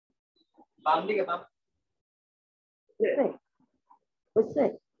বাম দিকে বাম বুঝছে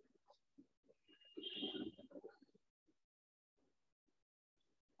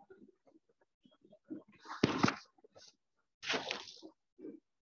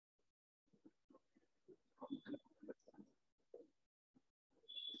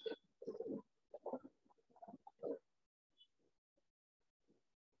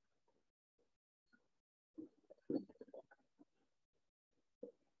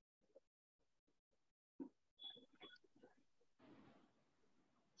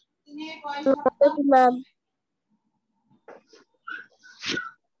ম্যাম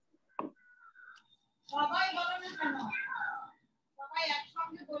সবাই বলো না কেন সবাই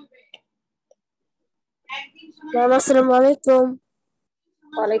একসঙ্গে বলবে একদিন ম্যাম আসসালামু আলাইকুম।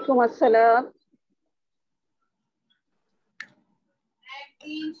 ওয়ালাইকুম আসসালাম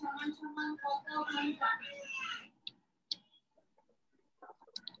একদিন সমান সমান কত ঘন্টা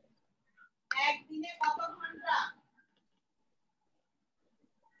একদিনে কত ঘন্টা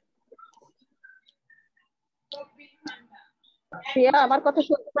 24 ঘন্টা প্রিয়া আমার কথা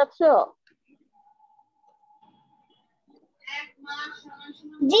শুনতে পাচ্ছ এক মাস সমান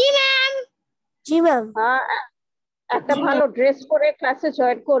সমান জি ম্যাম। জি ম্যাম। একটা ভালো ড্রেস পরে ক্লাসে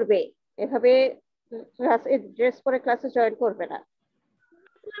জয়েন করবে এভাবে ক্লাসে ড্রেস পরে ক্লাসে জয়েন করবে না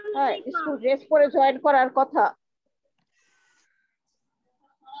হ্যাঁ স্কুল ড্রেস পরে জয়েন করার কথা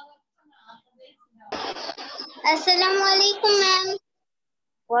আসসালামু আলাইকুম ম্যাম।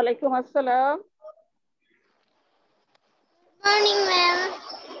 ওয়ালাইকুম আসসালাম morning ma'am.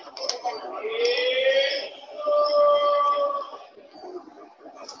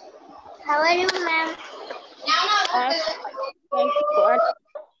 How are you ma'am? Thank you.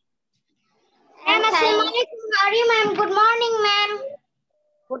 Ma'am assalamu alaikum. How are you ma'am? Good morning ma'am.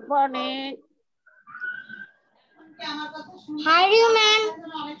 Good morning. How are you ma'am?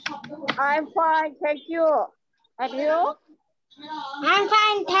 I'm fine, thank you. And you? I'm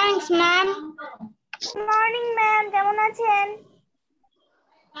fine, thanks ma'am. Good morning ma'am. কেমন আছেন?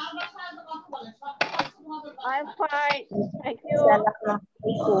 I'm fine, thank you.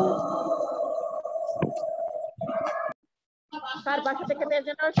 কার বাসা থেকে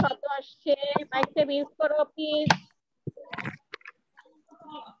যেন শব্দ আসছে মাইকটা use করো please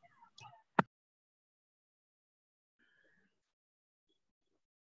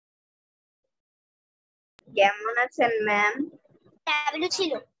কেমন আছেন ম্যাম ডাব্লিউ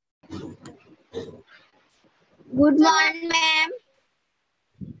ছিল। Good morning ma'am.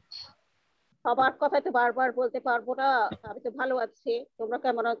 সবার কথাই তো বারবার বলতে পারবো না আমি তো ভালো আছি তোমরা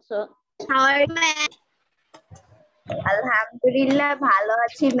কেমন আছো How are you ma'am? আলহামদুলিল্লাহ ভালো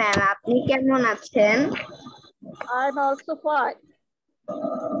আছি ম্যাম আপনি কেমন আছেন I'm also fine.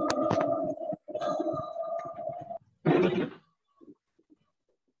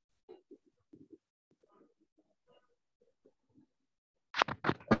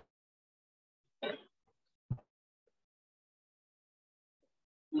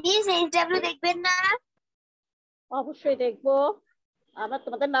 Miss HW দেখবেন না? অবশ্যই দেখবো আমরা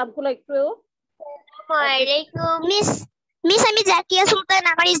তোমাদের নামগুলো একটু ওয়ালাইকুম মিস আমি জাকিয়া সুলতান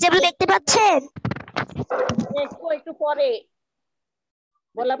আমার HW দেখতে পাচ্ছেন? দেখবো একটু পরে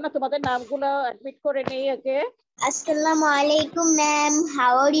বললাম না তোমাদের নামগুলো অ্যাডমিট করে নেই আগে আসসালামু আলাইকুম ma'am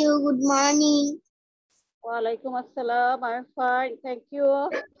how are you good morning ওয়ালাইকুম আসসালাম I'm fine thank you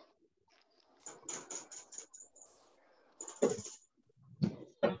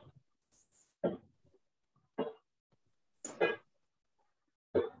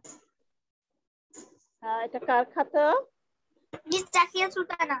এটা কার খাতা মিস জাকিয়া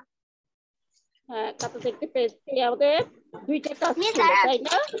সুলতানা হ্যাঁ খাতা দেখতে পেয়েছি আমাদের দুইটা কাজ মিস ছিল তাই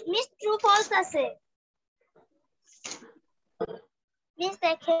না মিস ট্রু ফলস আছে মিস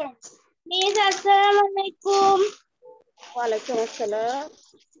দেখেন মিস আসসালামু আলাইকুম ওয়ালাইকুম আসসালাম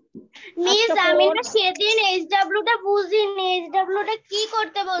মিস আমি না সেদিন HW টা বুঝিনি HW টা কি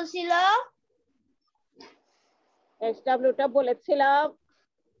করতে বলছিল SW টা বলেছিলাম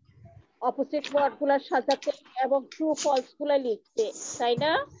অপোজিট ওয়ার্ডগুলো সাজাতে এবং ট্রু ফলস গুলো লিখতে তাই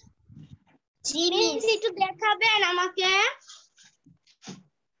না জি মিস একটু দেখাবেন আমাকে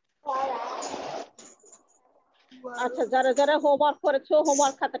আচ্ছা যারা যারা হোমওয়ার্ক করেছো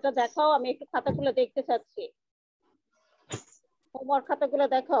হোমওয়ার্ক খাতাটা দেখাও আমি একটু খাতাগুলো দেখতে চাচ্ছি হোমওয়ার্ক খাতাগুলো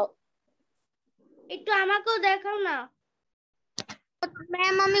দেখাও একটু আমাকেও দেখাও না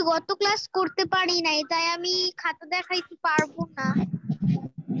ম্যাম আমি গত ক্লাস করতে পারি নাই তাই আমি খাতা দেখাইতে পারবো না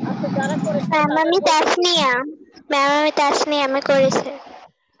আচ্ছা যারা করেছো ম্যাম আমি তাসনিয়া আমি করেছি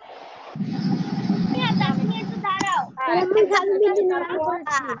তাসনিয়া একটু দাঁড়াও আমি ভালো দিদি না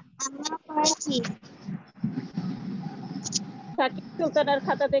করেছি সাকিব সুলতানের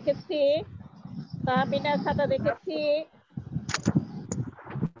খাতা দেখেছি, তাহমিনার খাতা দেখেছি,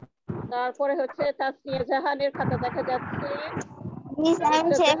 তারপরে হচ্ছে তাসনিয়া জাহানের খাতা দেখা যাচ্ছে,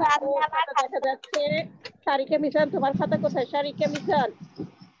 খাতা দেখা যাচ্ছে। সারিকা মিজান, তোমার খাতা কোথায়? সারিকা মিজান,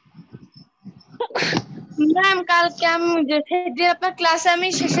 ম্যাম কালকে আমি যে আপনার ক্লাসে আমি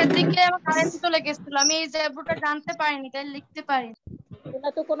শেষের দিকে আমার কারেন্ট চলে গেছিল, আমি এই জ্যাবুটা জানতে পারিনি, তাই লিখতে পারিনি। এটা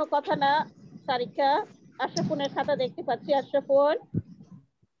তো কোনো কথা না। সারিকা, আশরাফুনের খাতা দেখতে পাচ্ছি। আশরাফুন,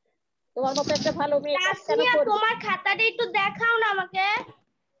 তোমার মতো একটা ভালো মেয়ে কাজ কেন তাসনিয়া করবে? তোমার খাতাটা একটু দেখাও না আমাকে।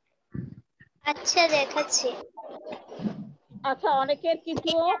 আচ্ছা দেখাচ্ছি। আচ্ছা, অনেকের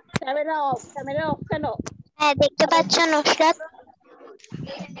কিন্তু ক্যামেরা অফ কেন? হ্যাঁ দেখতে পাচ্ছ নুসরাত?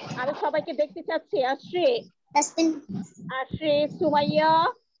 আমি সবাইকে দেখতে চাচ্ছি। আশ্রী, তাসনিন সুমাইয়া,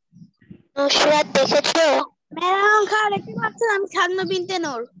 নুসরাত দেখেছো? ম্যাম খা দেখতে পাচ্ছেন আমি খাদনা বিনতে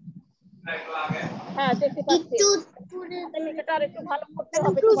নূর। হ্যাঁ দেখতে পাচ্ছি। একটু হাতের লেখাটা আর একটু ভালো করতে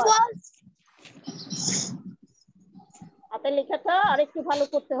হবে তোমার। হাতের লেখাটা আর একটু ভালো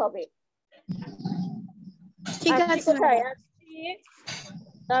করতে হবে। ঠিক আশ্রী আছে কোথায়? আশ্রী,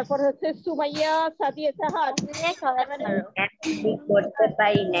 তারপর হচ্ছে সুমাইয়া, সাদিয়া জাহান। আমি করতে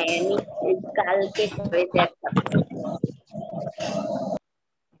পারি না, আমি কালকে করে দেখাবো।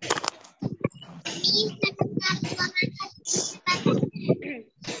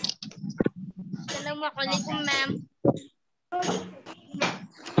 আসসালামু আলাইকুম ম্যাম।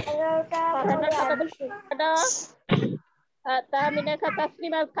 ফারহানার খাতা দেখতে তাহমিনার খাতা,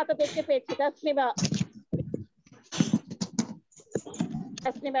 তাসনিমার খাতা দেখতে পেয়েছি।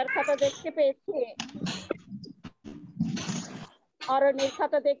 তাসনিমার খাতা দেখতে পেয়েছি। অরণির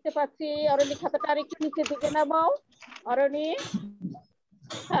খাতা দেখতে পাচ্ছি। অরণি খাতাটা আরেকটু নিচের দিকে নামাও। অরণি,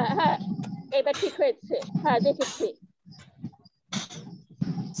 হ্যাঁ হ্যাঁ, এবার ঠিক হয়েছে। হ্যাঁ দেখেছি।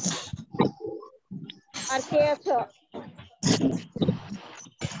 আর কে আছো?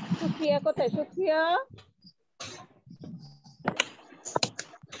 সুফিয়া কোথায়? সুফিয়া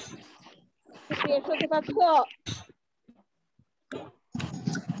শুনতে পাচ্ছ?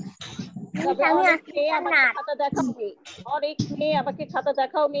 তবে অনেক মেয়ে আমাকে খাতা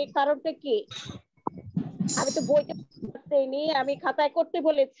দেখাওনি, কারণটা কি? আমি তো বইতে দেইনি, আমি খাতায় করতে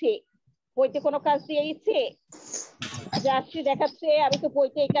বলেছি। বইতে কোনো কাজ দিয়েছি? যে আশ্রী দেখাচ্ছে আমি তো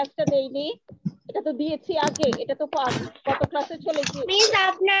বইতে এই কাজটা দেইনি, এটা তো দিয়েছি আগে, এটা তো কত ক্লাসে চলে গিয়েছে। প্লিজ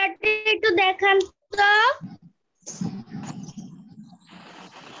আপনারটা একটু দেখান তো।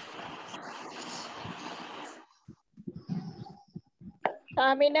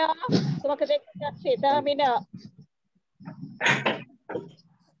 তাহমিনা, তোমাকে দেখতে চাচ্ছি। তাহমিনা,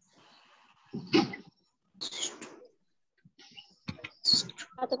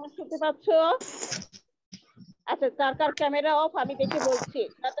 তোমরা শুনতে পাচ্ছ? আচ্ছা, কার কার ক্যামেরা অফ আমি দেখে বলছি।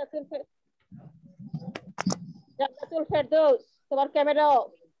 জান্নাতুল ফেরদৌস, তোমার ক্যামেরা অফ।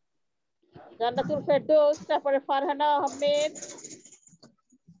 জান্নাতুল ফেরদৌস, তারপরে ফারহানা আহমেদ,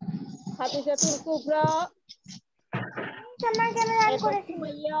 খাদিজাতুল কুবরা, আমার ক্যামেরা অন এরপর করেছি।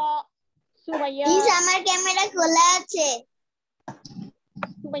 সুমাইয়া প্লিজ আমার ক্যামেরা খোলা আছে।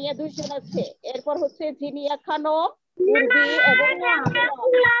 সুমাইয়া দুইজন আছে। এরপর হচ্ছে জিনিয়া খানম, উর্বি এবং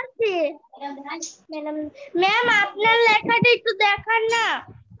ম্যাম আপনার লেখাটা একটু দেখান না।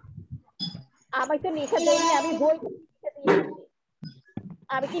 আমি তো লিখে দেইনি, আমি বই লিখে দিয়েছি।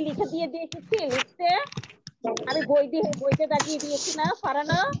 আমি কি লিখে দিয়ে দিয়েছি লিখতে? আমি বইতে দাগিয়ে দিয়েছি না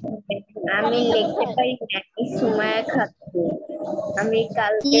ফারানা? আমি লিখতে পারি না, আমি সময় খাচ্ছি। আমি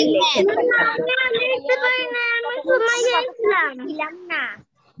কালকে লিখে ম্যাম আমি লিখতে পারি না, আমি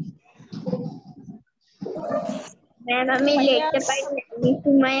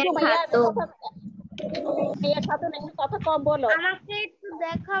সময় খাতো। একটু কথা কম বলো। আমাকে একটু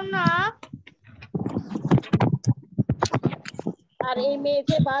দেখাও না। আর এই মেয়ে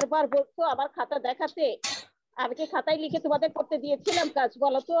যে বারবার বলছো আমার খাতা দেখাতে, আমি কি খাতায় লিখে তোমাদের করতে দিয়েছিলাম কাজ,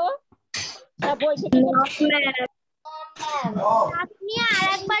 বলো তো? না বই থেকে আপনি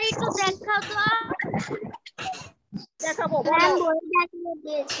আরেকবার একটু দেখাও তো। দেখাবো?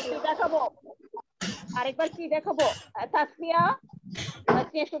 দেখাবো আরেকবার কি দেখাবো? তাসমিয়া,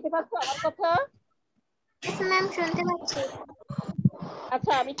 শুনতে পাচ্ছ আমার কথা? ম্যাম শুনতে পাচ্ছি।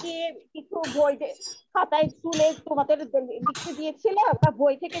 আচ্ছা, আমি কি কিছু বই খাতায় তুলে তোমাদের লিখতে দিয়েছিলাম, না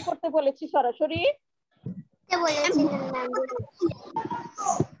বই থেকে করতে বলেছি সরাসরি?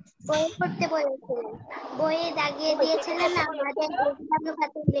 বই করতে বলেছিলেন, বইয়ে দাগিয়ে দিয়েছিলেন, আমাদের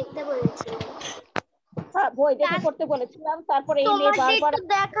লিখতে বলেছিলেন। হ্যাঁ, বই দেখে করতে বলেছিলাম। তারপরে এই মেয়ে বারবার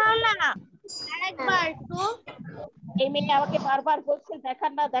দেখাও না আরেকবার একটু। এই মেয়ে আমাকে বারবার বলছে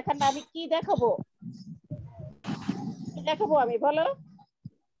দেখান না। আমি কি দেখাবো? কি দেখাবো আমি, বলো?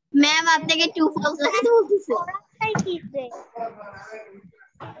 ম্যাম আপনাকে টু ফলস লাগাতে বলতেছে পড়াটাই কিছে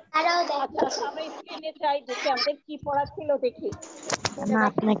আরো আচ্ছা আচ্ছা, আমরা স্ক্রিনে চাই দেখি আমাদের কি পড়া ছিল দেখি। মনে না রাখি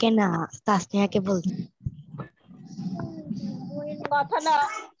আপনাকে না, তাসনিয়াকে বলতে। কথা না,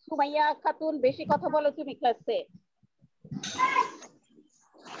 সুমাইয়া খাতুন বেশি কথা বলো তুমি ক্লাসে।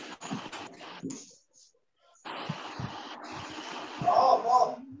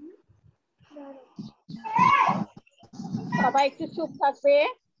 সবাই একটু চুপ থাকবে।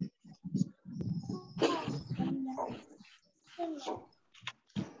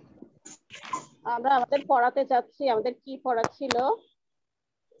 আমরা আমাদের পড়াতে যাচ্ছি। আমাদের কি পড়া ছিল?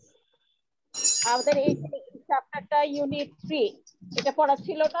 আমাদের এই চ্যাপ্টারটা ইউনিট 3 এটা পড়া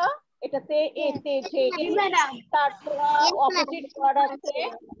ছিল না? এটাতে এতে যে তার অপোজিট ওয়ার্ড আছে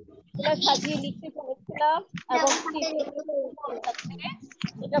এগুলো সাজিয়ে লিখতে বলেছিলাম এবং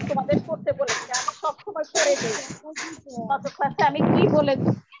এটা তোমাদের করতে বলেছি। আমি সবসময় করে দিই। গত ক্লাসে আমি কি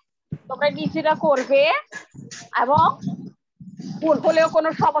বলেছি তোমরা নিজেরা করবে এবং ভুল হলেও কোনো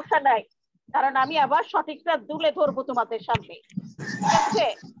সমস্যা নাই, কারণ আমি আবার সঠিকটা তুলে ধরবো তোমাদের সামনে। ঠিক আছে?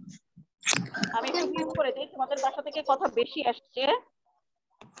 আমি একটু মিউট করে দিই, তোমাদের বাসা থেকে কথা বেশি আসছে।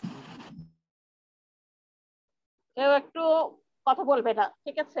 কেউ একটু কথা বলবে না,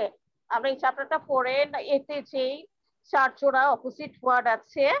 ঠিক আছে? আমরা এই চ্যাপ্টারটা পড়ে এতে যেই চার জোড়া অপোজিট ওয়ার্ড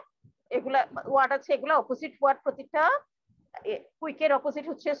আছে এগুলা অপোজিট ওয়ার্ড। প্রতিটা কুইকের অপোজিট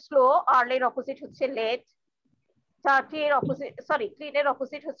হচ্ছে স্লো, আর্লির অপোজিট হচ্ছে লেট, ডার্টির অপোজিট ক্লিনের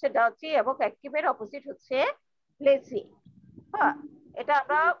অপোজিট হচ্ছে ডার্টি এবং অ্যাক্টিভের অপোজিট হচ্ছে লেজি। হ্যাঁ, এটা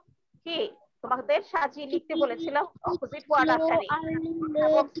আমরা কি তোমাদের সাজিয়ে লিখতে বলেছিলাম অপোজিট ওয়ার্ড আকারে।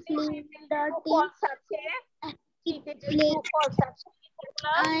 এবং ফলস আছে,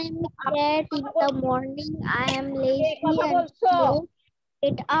 I am cat in the morning. I am lazy and slow.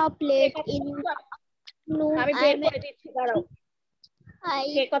 Get up late in afternoon. আমি বের করে দিচ্ছি, দাঁড়াও।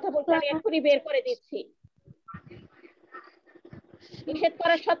 কে কথা বলছো আমি এক্ষুনি বের করে দিচ্ছি। নিষেধ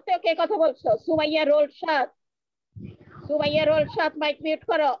করা সত্ত্বেও কে কথা বলছো? Sumaiya role 7, Sumaiya role 7 mic mute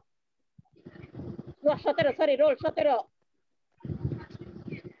করো। 17 sorry role 17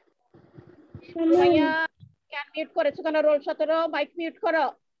 Sumaiya can mute করেছো কেন? রোল 17 মাইক মিউট করো।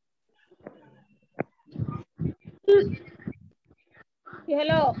 কি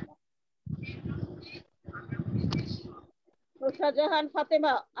হলো? জাহান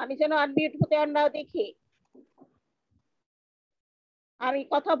ফাতেমা, আমি যেন আনমিউট হতে আর না দেখি। আমি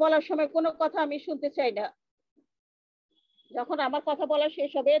কথা বলার সময় কোনো কথা আমি শুনতে চাই না। যখন আমার কথা বলা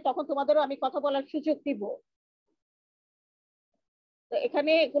শেষ হবে তখন তোমাদেরও আমি কথা বলার সুযোগ দিব। তো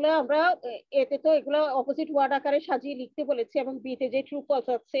এখানে এগুলো আমরা এতে তো এগুলো অপোজিট ওয়ার্ড আকারে সাজিয়ে লিখতে বলেছি এবং বিতে যে ট্রু ফলস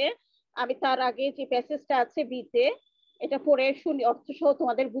আছে আমি তার আগে যে প্যাসেজটা আছে বিতে এটা পড়ে শুনি অর্থ সহ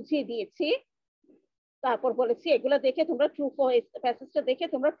তোমাদের বুঝিয়ে দিয়েছি। তারপর বলেছি এগুলো দেখে তোমরা ট্রু ফলস প্যাসেজটা দেখে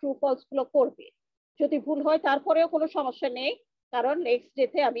তোমরা ট্রু ফলস গুলো করবে। যদি ভুল হয় তারপরেও কোনো সমস্যা নেই, কারণ নেক্সট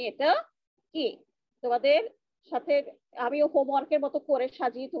ডেতে আমি এটা কি তোমাদের সাথে আমিও হোমওয়ার্কের মতো করে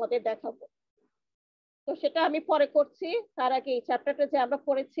সাজিয়ে তোমাদের দেখাবো। তো সেটা আমি পরে করছি। তার আগে এই চ্যাপ্টারটা যে আমরা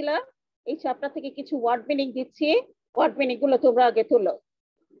পড়েছিলাম এই চ্যাপ্টার থেকে কিছু ওয়ার্ড মিনিং দিচ্ছি, ওয়ার্ড মিনিং গুলো তোমরা আগে তোলো,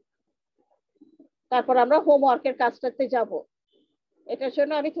 তারপর আমরা হোমওয়ার্কের কাজটাতে যাব। এটার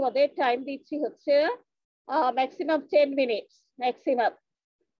জন্য আমি তোমাদের টাইম দিচ্ছি হচ্ছে ম্যাক্সিমাম 10 মিনিটস ম্যাক্সিমাম।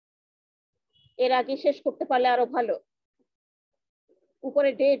 এর আগে শেষ করতে পারলে আরো ভালো। উপরে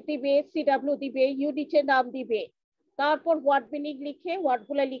ডেট দিবে, সিডব্লিউ দিবে, ইউনিটের নাম দিবে, তারপর ওয়ার্ড মিনিং লিখে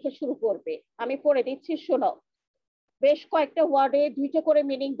ওয়ার্ডগুলো লিখে শুরু করবে। আমি পড়ে দিচ্ছি, শোনো। বেশ কয়েকটা ওয়ার্ডে দুইটা করে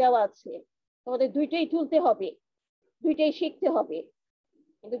মিনিং দেওয়া আছে, তোমাদের দুইটাই তুলতে হবে, দুইটাই শিখতে হবে।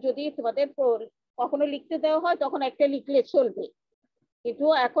 কিন্তু যদি তোমাদের কখনো লিখতে দেওয়া হয় তখন একটা লিখলে চলবে, কিন্তু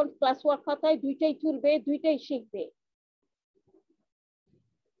এখন ক্লাস ওয়ার্ক খাতায় দুইটাই তুলবে, দুইটাই শিখবে।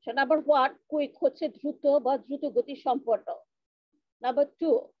 নাম্বার 1 কুইক হচ্ছে দ্রুত বা দ্রুত গতি সম্পন্ন। নাম্বার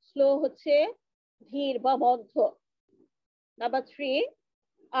 2 স্লো হচ্ছে ধীর বা মন্থ। নাম্বার 3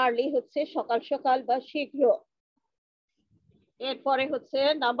 আর্লি হচ্ছে সকাল সকাল বা শীঘ্র। এরপরে হচ্ছে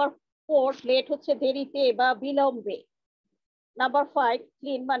নাম্বার 4 লেট হচ্ছে দেরিতে বা বিলম্বে। নাম্বার 5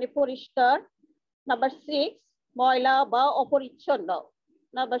 ক্লিন মানে পরিষ্কার। নাম্বার 6 ময়লা বা অপরিচ্ছন্ন।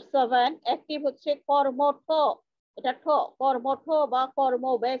 নাম্বার 7 অ্যাক্টিভ হচ্ছে কর্মঠ, এটা কর্মঠ বা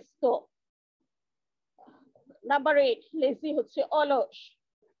কর্মব্যস্ত। নাম্বার 8 লেজি হচ্ছে অলস।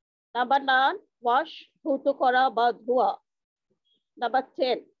 নাম্বার 9 ওয়াশ ধৌত করা বা ধোয়া। নাম্বার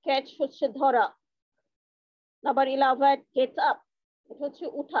 10 ক্যাচ হচ্ছে ধরা। নাম্বার 11 গেট আপ, এটা হচ্ছে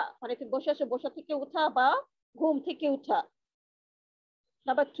উঠা, মানে তুমি বসে আছো, বসা থেকে উঠা বা ঘুম থেকে উঠা।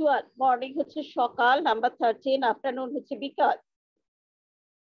 নাম্বার 12 মর্নিং হচ্ছে সকাল। নাম্বার 13 আফটারনুন হচ্ছে বিকাল।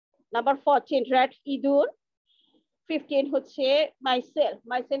 নাম্বার 14 রেড ইঁদুর। 15 হচ্ছে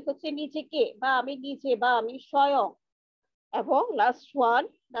মাইসেলফ হচ্ছে নিজেকে বা আমি নিজে বা আমি স্বয়ং, এবং লাস্ট ওয়ান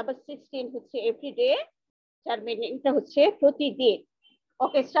নাম্বার 16 হচ্ছে এভরিডে, যার মিনিংটা হচ্ছে প্রতিদিন।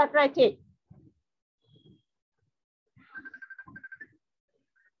 ওকে, স্টার্ট রাইটিং।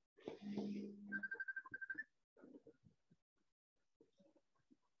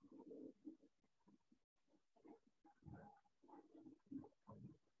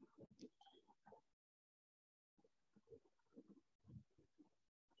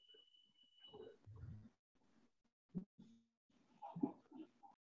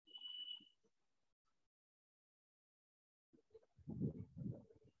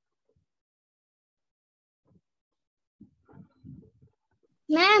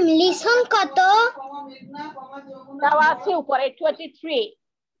 ম্যাম লিসন কত? দেওয়া আছে উপরে 23।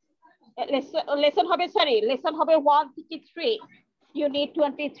 লেসন হবে, সরি, লেসন হবে 1 থেকে 3। ইউনিট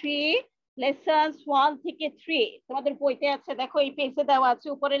 23, লেসনস 1 থেকে 3 তোমাদের বইতে আছে। দেখো এই পেজে দেওয়া আছে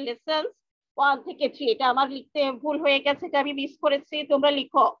উপরে লেসনস 1 থেকে 3। এটা আমার লিখতে ভুল হয়ে গেছে, এটা আমি মিস করেছি, তোমরা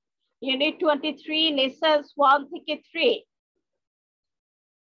লিখো ইউনিট 23, লেসনস 1 থেকে 3।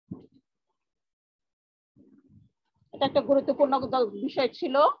 এটা একটা গুরুত্বপূর্ণ বিষয়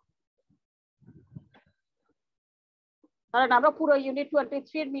ছিল, কারণ আমরা পুরো ইউনিট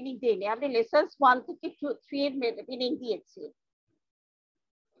 23 এর মিনিং দিইনি, আমি লেসনস 1 থেকে 3 এর মিনিং দিয়েছি।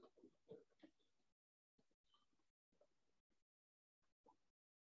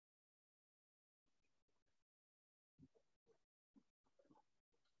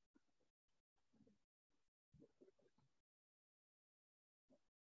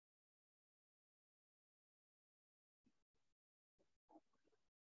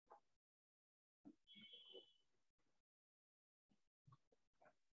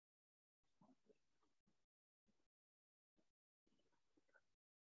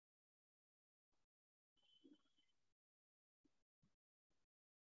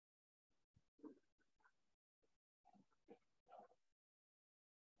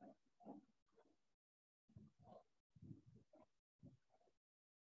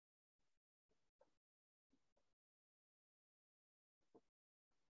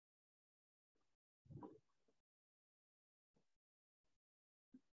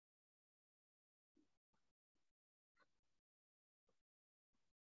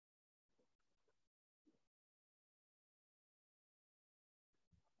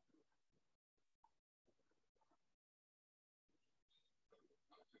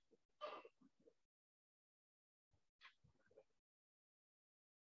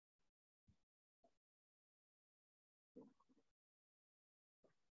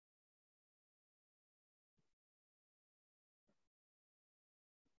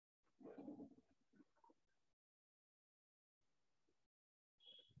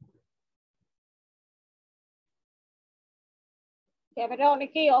 ক্যামেরা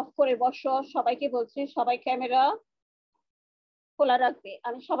অনেকেই অফ করে বসো, সবাইকে বলছি সবাই ক্যামেরা খোলা রাখবে,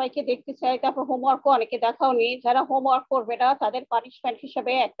 আমি সবাইকে দেখতে চাই। তারপর হোমওয়ার্কও অনেকে দেখাওনি, যারা হোমওয়ার্ক করবে না তাদের পানিশমেন্ট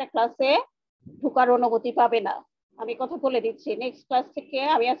হিসেবে একটা ক্লাসে ঢোকার অনুমতি পাবে না, আমি কথা বলে দিচ্ছি। নেক্সট ক্লাস থেকে,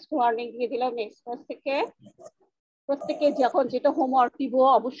 আমি আজকে ওয়ার্নিং দিয়ে দিলাম, নেক্সট ক্লাস থেকে প্রত্যেকে যখন যেটা হোমওয়ার্ক দিব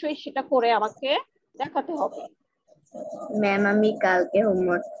অবশ্যই সেটা করে আমাকে দেখাতে হবে। ম্যাম আমি কালকে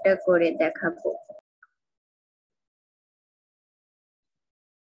হোমওয়ার্কটা করে দেখাবো।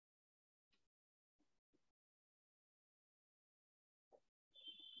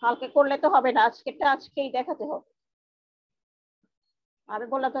 কালকে করলে তো হবে না, আজকেরটা আজকেই দেখাতে হবে। আমি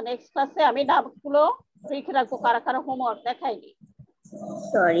বললাম তো নেক্সট ক্লাসে আমি নামগুলো লিখে রাখবো কারা কারা হোমওয়ার্ক দেখাইনি।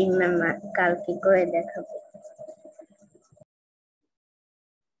 সরি ম্যাম, কালকে করে দেখাবো।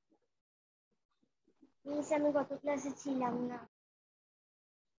 মিস আমি গত ক্লাসে ছিলাম না।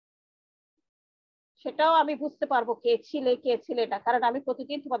 সেটাও আমি বুঝতে পারবো কে ছিলে না, কারণ আমি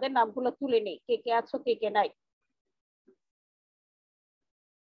প্রতিদিন তোমাদের নামগুলো তুলে নিই, কে কে আছো কে কে নাই।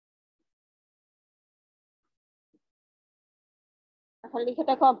 এখন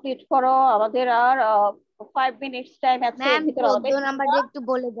লিখাটা কমপ্লিট করো, আমাদের আর 5 মিনিটস টাইম আছে, এর ম্যাম ভিতরে 14 আমাদের নাম্বারটা একটু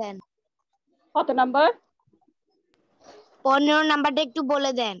বলে দেন। কত নাম্বার? 15 নাম্বারটা একটু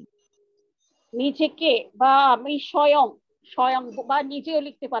বলে দেন। নিজেকে বা আমি স্বয়ং, স্বয়ং বা নিজেও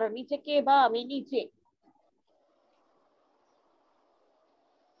লিখতে পারো, নিজেকে বা আমি নিজে।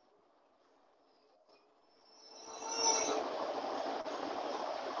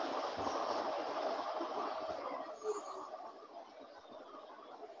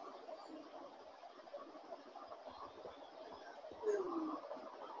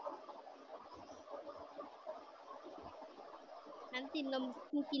 ম্যাম 3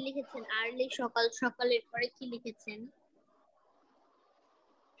 নম্বর কি লিখেছেন? আর্লি, সকাল সকালের পরে কি লিখেছেন?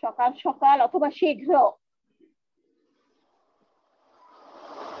 সকাল সকাল অথবা শীঘ্র।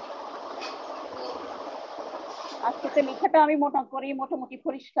 আজকে লেখাটা আমি মোটামুটি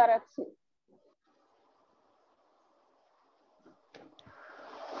পরিষ্কার আছে।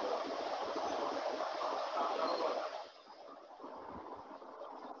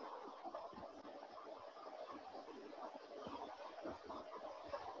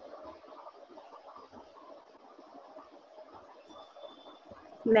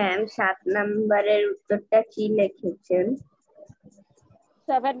 ম্যাম 7 নম্বরের উত্তরটা কি লিখেছেন?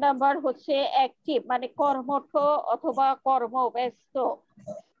 7 নাম্বার হচ্ছে অ্যাক্টিভ, মানে কর্মঠ অথবা কর্মব্যস্ত।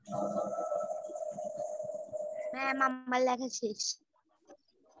 ম্যাম আমার লেখা শেষ।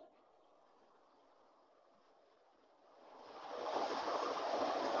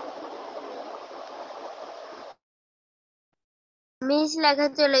 মিস লেখা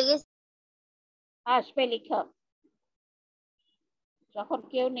চলে গেছে। আসবে লেখা। যখন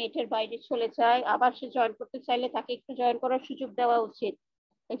কেউ নেটের বাইরে চলে যায় আবার সে জয়েন করতে চাইলে তাকে একটু জয়েন করার সুযোগ দেওয়া উচিত।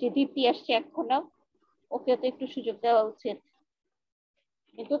 এই যে দীপ্তি আসছে এখনো, ওকে তো একটু সুযোগ দেওয়া উচিত।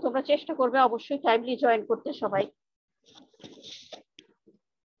 কিন্তু তোমরা চেষ্টা করবে অবশ্যই টাইমলি জয়েন করতে সবাই,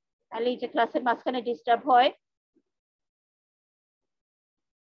 তাহলে এই যে ক্লাসের মাঝখানে ডিস্টার্ব হয়।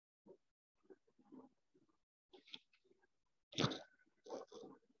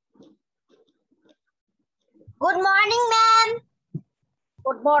 Good morning ma'am.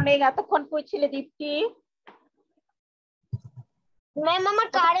 Good morning. এতক্ষণ কই ছিলে দীপ্তি? ম্যাম আমার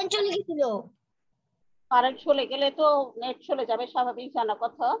কারেন্ট চলে গেছিল। কারেন্ট চলে গেলে তো নেট চলে যাবে, স্বাভাবিক জানা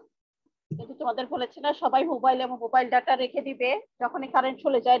কথা। কিন্তু তোমাদের বলেছে না সবাই মোবাইল ডাটা রেখে দিবে, যখনই কারেন্ট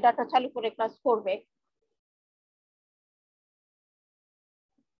চলে যায় ডাটা চালু করে ক্লাস করবে।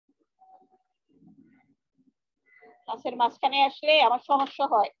 ক্লাসের মাঝখানে আসলে আমার সমস্যা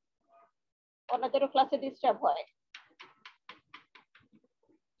হয়, অন্যদেরও ক্লাসে ডিস্টার্ব হয়।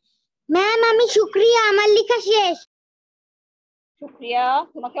 ম্যাম আমি শুক্রিয়া, আমার লেখা শেষ। শুক্রিয়া,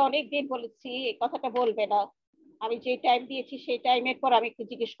 তোমাকে অনেকদিন বলেছি এই কথাটা বলবে না। আমি যে টাইম দিয়েছি সেই টাইমের পর আমি একটু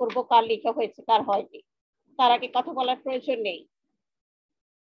জিজ্ঞেস করবো কার লেখা হয়েছে কার হয়নি, তার আগে কথা বলার প্রয়োজন নেই।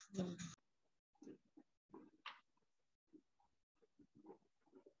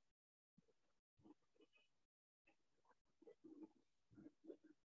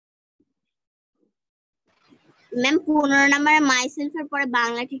 ম্যাম 15 নম্বরে মাইসেলফ এর পরে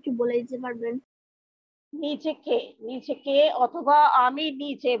বাংলাটা একটু বলে দিতে পারবেন? নিজেকে, নিজেকে অথবা আমি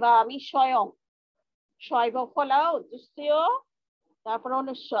নিজে বা আমি স্বয়ং। শৈব ফলা উদ্দেশ্য, তারপর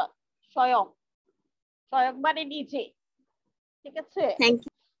অনুস্বার। স্বয়ং, স্বয়ং মানে নিজে। ঠিক আছে? Thank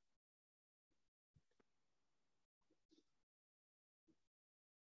you.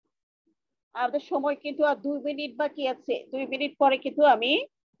 আমাদের সময় কিন্তু আর 2 মিনিট বাকি আছে, 2 মিনিট পরে কিন্তু আমি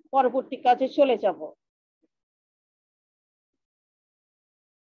পরবর্তী কাজে চলে যাব।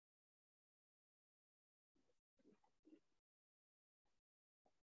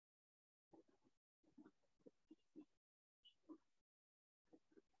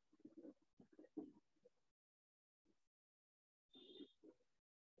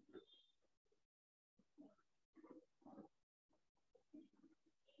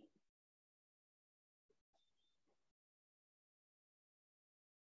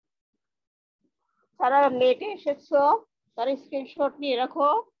 যারা লেটে এসেছো তারা স্ক্রিনশট নিয়ে রাখো,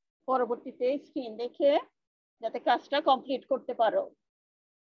 পরবর্তীতে স্ক্রিন দেখে যাতে কাজটা কমপ্লিট করতে পারো।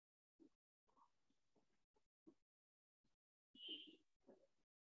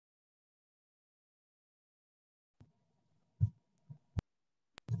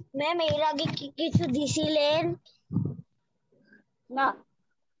 ম্যাম এর আগে কি কিছু দিছিলেন? না,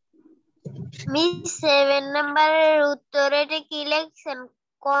 মিস 7 নম্বরের উত্তরে কি লিখছেন?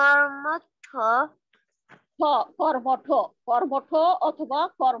 কর্মঠ। কর্মঠ, কর্মঠ অথবা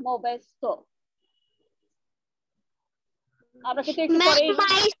কর্মব্যস্ত। আমরা কিন্তু একটু পরে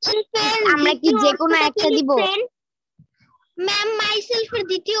আমরা কি যে কোনো একটা দিব? ম্যাম মাইসেলফের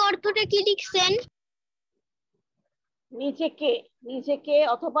দ্বিতীয় অর্থটা কি লিখছেন? নিজেকে, নিজেকে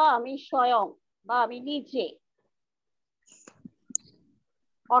অথবা আমি স্বয়ং বা আমি নিজে।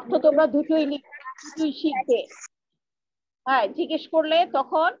 অর্থ তোমরা দুটোই শিখবে। হ্যাঁ, জিজ্ঞেস করলে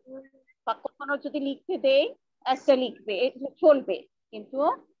তখন বা কখনো যদি লিখতে দেই একটা লিখবে, এটা চলবে। কিন্তু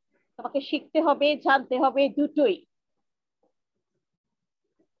তোমাকে শিখতে হবে, জানতে হবে দুটোই।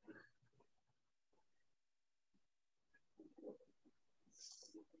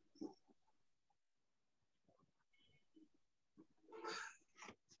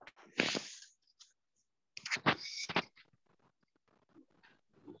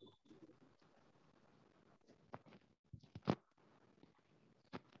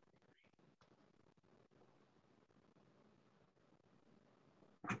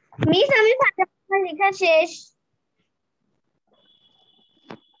 মিস আমি লেখা শেষ।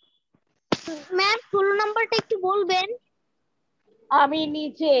 ম্যাম 16 নাম্বারটা একটু বলবেন। আমি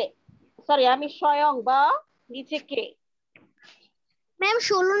নিজে, সরি আমি স্বয়ং বা নিজেকে। ম্যাম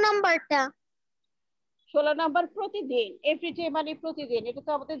 16 নাম্বারটা। 16 নাম্বার প্রতিদিন, এভরিডে মানে প্রতিদিন, এটা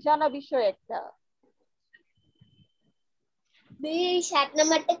তো আমাদের জানা বিষয় একটা। 7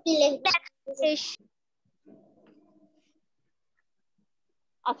 নাম্বারটা কি লিখবেন?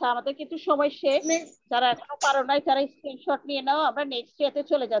 আচ্ছা আমাদের কিন্তু সময় শেষ, যারা এখনো পারো নাই তারা স্ক্রিনশট নিয়ে নাও, আমরা নেক্সট ডেতে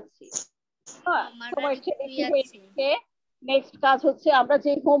চলে যাচ্ছি। হ্যাঁ, সময় বেশি হয়ে গেছে। নেক্সট কাজ হচ্ছে আমরা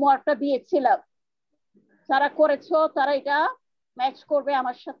যে হোমওয়ার্কটা দিয়েছিলাম, যারা করেছো তারা এটা ম্যাচ করবে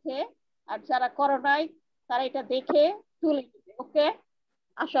আমার সাথে, আর যারা করো নাই তারা এটা দেখে তুলে দিবে। ওকে,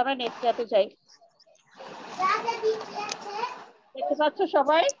 আসো আমরা নেক্সট ডেতে যাই। দেখতে পাচ্ছ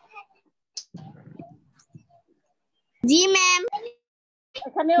সবাই? জি ম্যাম।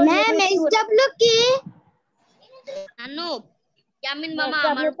 এখানেও ম্যাম এসডব্লিউ কি? আনুপ জামিন মামা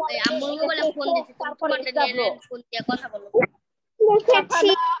আমার আম্মুর মোবাইলে ফোন দিছে, তুমি তোমারটা নিয়ে নেন, ফোন দিয়ে কথা বলো। দেখেছি।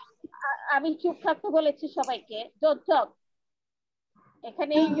 আমি চুপ থাকতে বলেছি সবাইকে। যোগ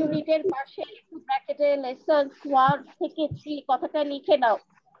এখানে ইউনিটের পাশে একটু ব্র্যাকেটে লেসন্স 1 থেকে 3 কথাটা লিখে নাও।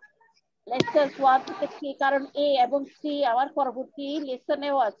 লেসন্স 1 থেকে 3, কারণ এ এবং সি আমার পরবর্তী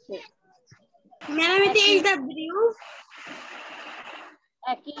লেসনেও আছে। ম্যাম আমি তো এসডব্লিউ।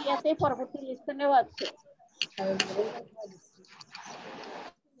 একই ইয়াতে পরবর্তী লেসনেও আছে।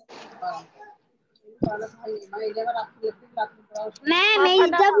 ম্যাম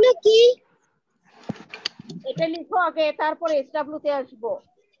এসডব্লিউ কি? এটা লিখো আগে, তারপরে এসডব্লিউ তে আসবো।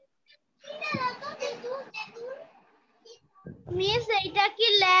 মিস এটা কি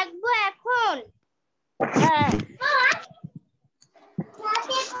লিখবো এখন? হ্যাঁ,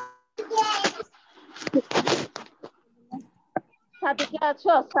 সাদিকে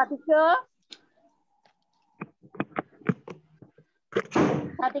আছো?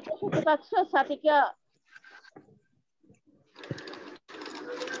 সাদিকে শুনতে পাচ্ছ? সাদিকা,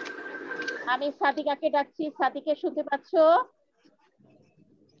 আমি সাদিকাকে ডাকছি, সাদিকে শুনতে পাচ্ছ?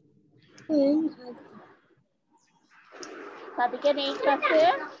 সাদিকা নেই ক্লাসে?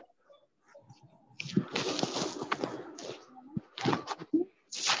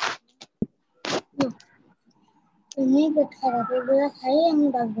 তুমি খারাপ এগুলো খাই আমি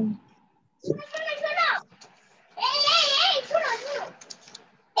ডাকবো না।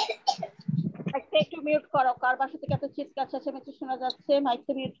 মাইকটা একটু মিউট করো, কার বাসা থেকে এত চিৎকার চেঁচামেচি শোনা যাচ্ছে,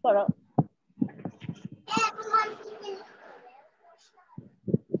 মাইকটা মিউট করো।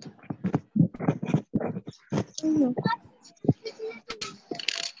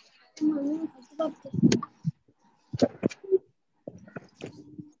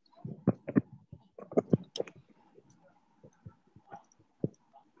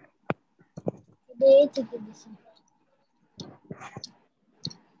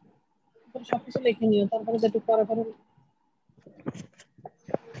 সবকিছু লিখে নিও, তারপরে যেটু পরে পরে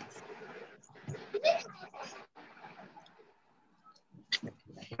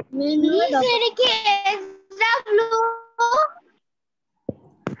মিস এটা কি এসডব্লিউ?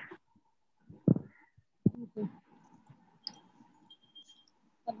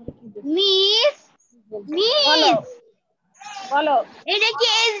 মিস বলো মিস বলো। এটা কি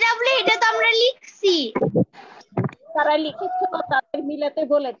এসডব্লিউ? এটা তো আমরা লিখছি। তারা লিখেছো, তাদের মিলাতে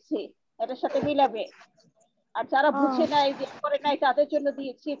বলেছি, এটার সাথে মিলাবে। আর যারা বুঝে নাই, যে করে নাই, তাদের জন্য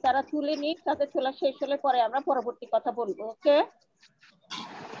দিয়েছি, তারা তুলে নিক, তাদের তোলা শেষ হলে পরে আমরা পরবর্তী কথা বলবো। ওকে,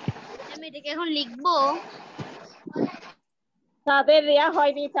 আমি এটাকে এখন লিখবো। তাদের রেয়া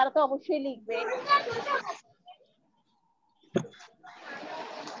হয়নি তারা তো অবশ্যই লিখবে।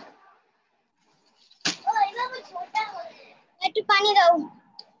 একটু পানি দাও,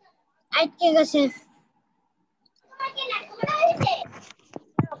 আটকে গেছে।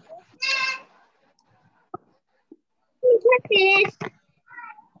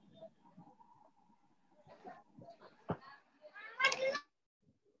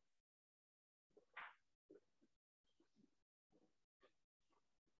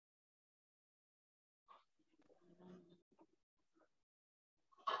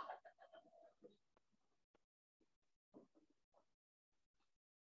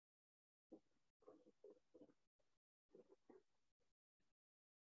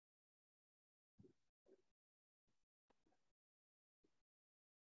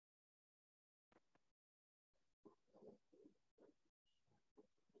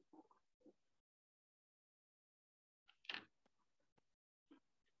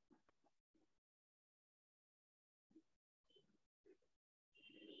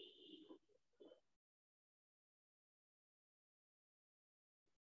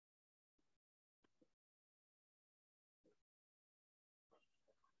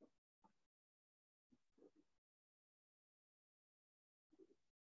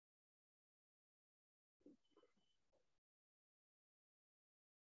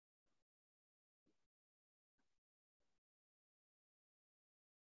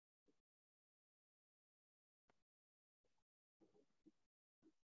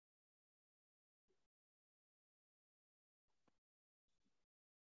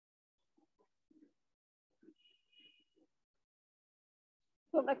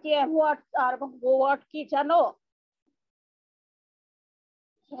 তোমরা কি এম ওয়ার্ড আর গো ওয়ার্ড কি জানো?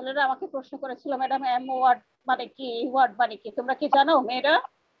 ছেলেরা আমাকে প্রশ্ন করেছিল ম্যাডাম এম ওয়ার্ড মানে কি, ওয়ার্ড মানে কি, তোমরা কি জানো মেয়েরা?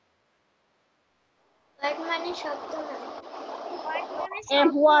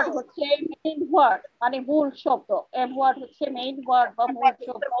 এম ওয়ার্ড হচ্ছে মেইন ওয়ার্ড মানে মূল শব্দ, এম ওয়ার্ড হচ্ছে মেইন ওয়ার্ড বা মূল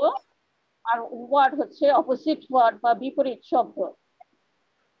শব্দ, আর ওয়ার্ড হচ্ছে অপোজিট ওয়ার্ড বা বিপরীত শব্দ।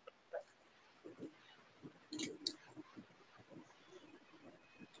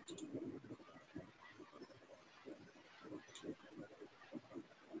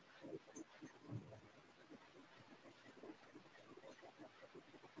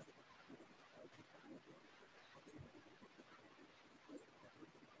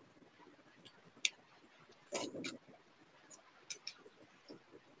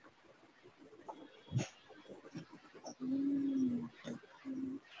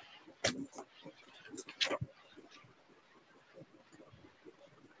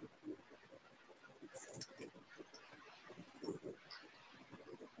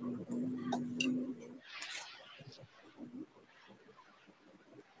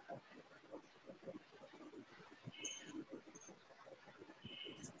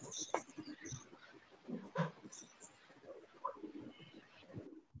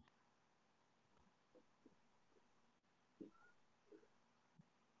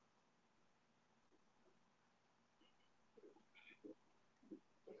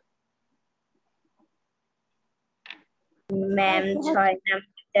 ম্যাম 6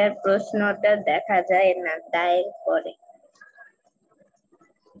 নাম্বার প্রশ্নটা দেখা যায় না, দায়ের করে।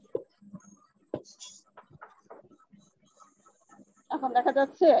 এখন দেখা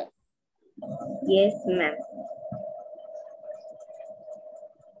যাচ্ছে? Yes ma'am.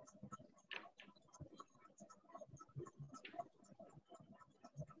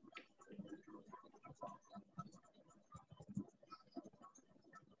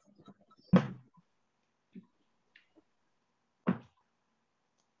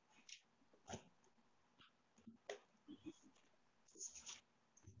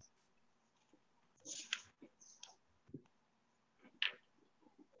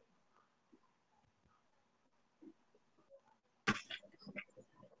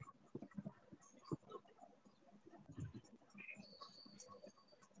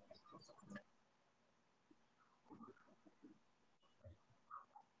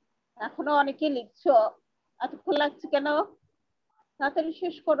 এখনো অনেকে লিখছো, এতক্ষণ লাগছে কেন? তাড়াতাড়ি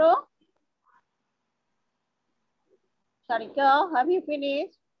শেষ করো। Sarika, have you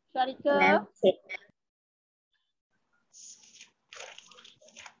finished? Sarika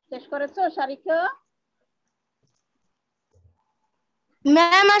শেষ করেছো? সারিকা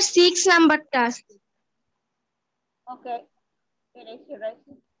ম্যাম আর 6 নাম্বারটা আছে। ওকে, finish your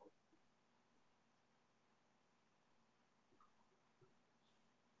writing.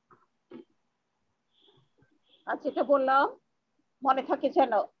 আচ্ছা, এটা বললাম মনে থাকে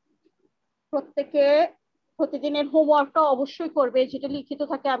যেন। প্রত্যেকে প্রতিদিনের হোমওয়ার্কটা অবশ্যই করবে, যেটা লিখিত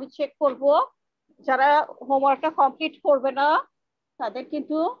থাকে আমি চেক করব। যারা হোমওয়ার্কটা কমপ্লিট করবে না তাদের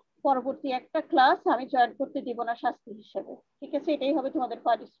কিন্তু পরবর্তী একটা ক্লাস আমি জয়েন করতে দিব না শাস্তি হিসেবে, ঠিক আছে? এটাই হবে তোমাদের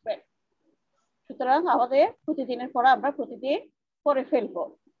পানিশমেন্ট। সুতরাং আমাদের প্রতিদিনের পড়া আমরা প্রতিদিন করে ফেলবো।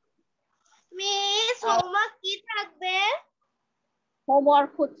 মিস হোমওয়ার্ক কি থাকবে?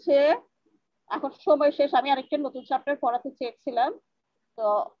 হোমওয়ার্ক হচ্ছে, এখন সময় শেষ, আমি আরেকটা নতুন চ্যাপ্টার পড়াতে চেয়েছিলাম, তো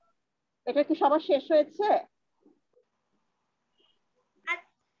এটা কি সবার শেষ হয়েছে?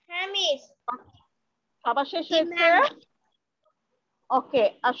 হ্যাঁ মিস। সবার শেষ হয়েছে? ওকে,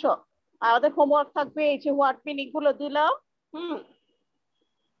 আসো। আমাদের হোমওয়ার্ক থাকবে এই যে ওয়ার্ড মিনিং গুলো দিলাম।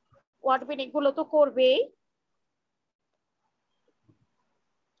 ওয়ার্ড মিনিং গুলো তো করবেই,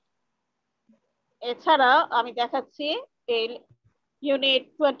 এছাড়া আমি দেখাচ্ছি এই ইউনিট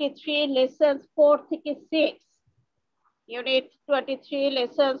 23 লেসন 4 থেকে 6, ইউনিট 23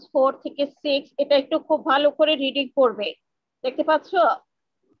 লেসন 4 থেকে 6 এটা একটু খুব ভালো করে রিডিং করবে। দেখতে পাচ্ছো?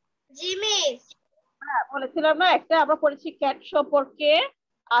 জি মিস। হ্যাঁ, বলেছিলাম না একটা আমরা পড়েছি ক্যাট সম্পর্কে,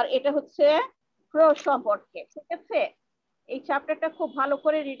 আর এটা হচ্ছে ক্রো সম্পর্কে, ঠিক আছে? এই চ্যাপ্টারটা খুব ভালো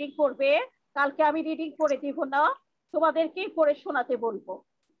করে রিডিং করবে। কালকে আমি রিডিং করে দিব না, তোমাদেরকেই পড়ে শোনাতে বলবো,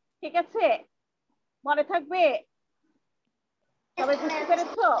 ঠিক আছে? মনে থাকবে? সবাই বুঝতে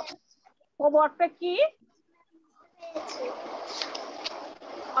পেরেছো হোমওয়ার্কটা কি?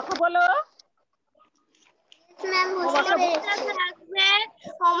 কথা বলো। ম্যাম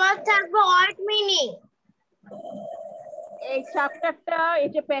হোমওয়ার্ক থাকবে ওয়ার্ড মিনিং। এই চ্যাপ্টারটা, এই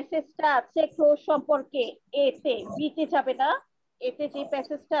যে প্যাসেজটা আছে ক্রো সম্পর্কে, এতে বিতে যাবে না, এতে যে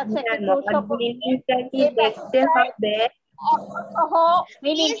প্যাসেজটা আছে একটা ক্রো সম্পর্কে, কি দেখতে হবে? অর্থ সহ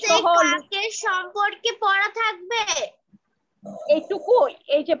মিনিং সহ কাকের সম্পর্কে পড়া থাকবে। এইটুকুই,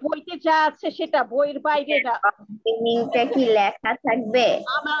 এই যে বইতে যা আছে সেটা, বইয়ের বাইরে না। মিনিংটা কি লেখা থাকবে?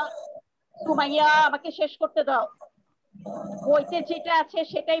 আমার সুমাইয়া আমাকে শেষ করতে দাও। বইতে যেটা আছে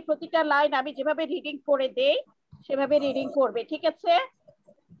সেটাই প্রতিটা লাইন আমি যেভাবে রিডিং করে দেই সেভাবে রিডিং করবে, ঠিক আছে?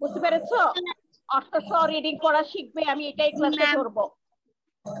 বুঝতে পেরেছো? অর্থ রিডিং করা শিখবে, আমি এটাই ক্লাসে ধরবো।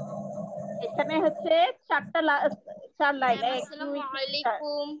 এখানে হচ্ছে 4 লাইন। আসসালামু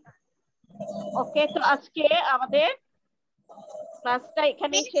আলাইকুম। ওকে, তো আজকে আমাদের ক্লাসটা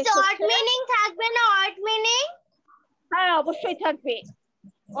এখানেই শেষ শর্ট হচ্ছে। মিনিং থাকবে না? Odd meaning? হ্যাঁ অবশ্যই থাকবে।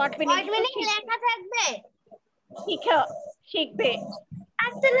 অড মিনিং লেখা থাকবে? শিখবে।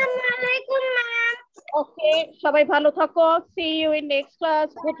 আসসালামু আলাইকুম ম্যাম। ওকে, সবাই ভালো থাকো। See you in next class.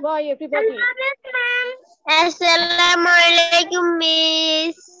 Goodbye everybody. আসসালামু আলাইকুম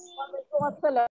মিস। ওয়ালাইকুম আসসালাম।